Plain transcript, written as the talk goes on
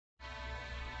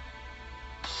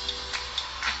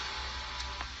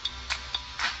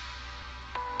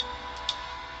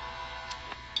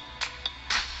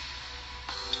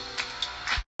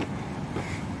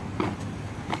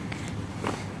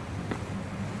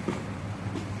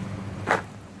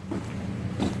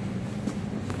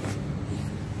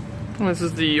This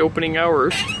is the opening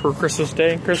hours for Christmas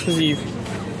Day and Christmas Eve.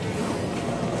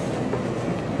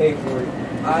 Paper.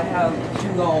 I have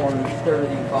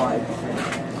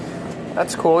 $2.35.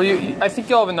 That's cool. I think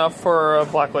you'll have enough for a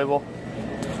Black Label.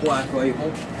 Black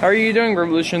Label. How are you doing,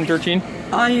 Revolution 13?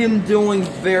 I am doing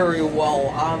very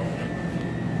well.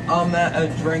 I'm at a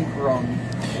drink run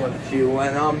with you,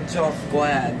 and I'm just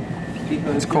glad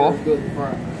because cool. you're a good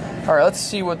friend. All right, let's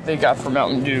see what they got for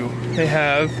Mountain Dew. They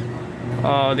have,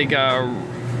 they got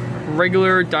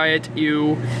regular, Diet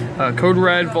U, Code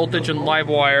Red, Voltage, and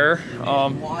Livewire.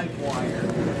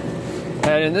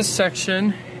 And in this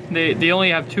section, they only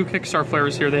have 2 Kickstart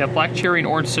flavors here. They have Black Cherry and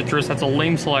Orange Citrus. That's a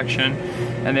lame selection.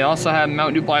 And they also have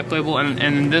Mountain Dew Black Label. And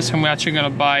in this, I'm actually going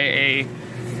to buy a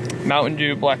Mountain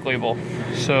Dew Black Label.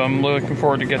 So I'm looking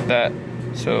forward to get that.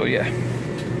 So yeah.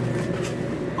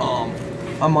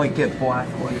 I might get Black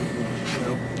Label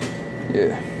too.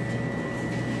 Yeah.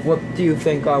 What do you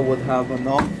think I would have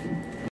enough?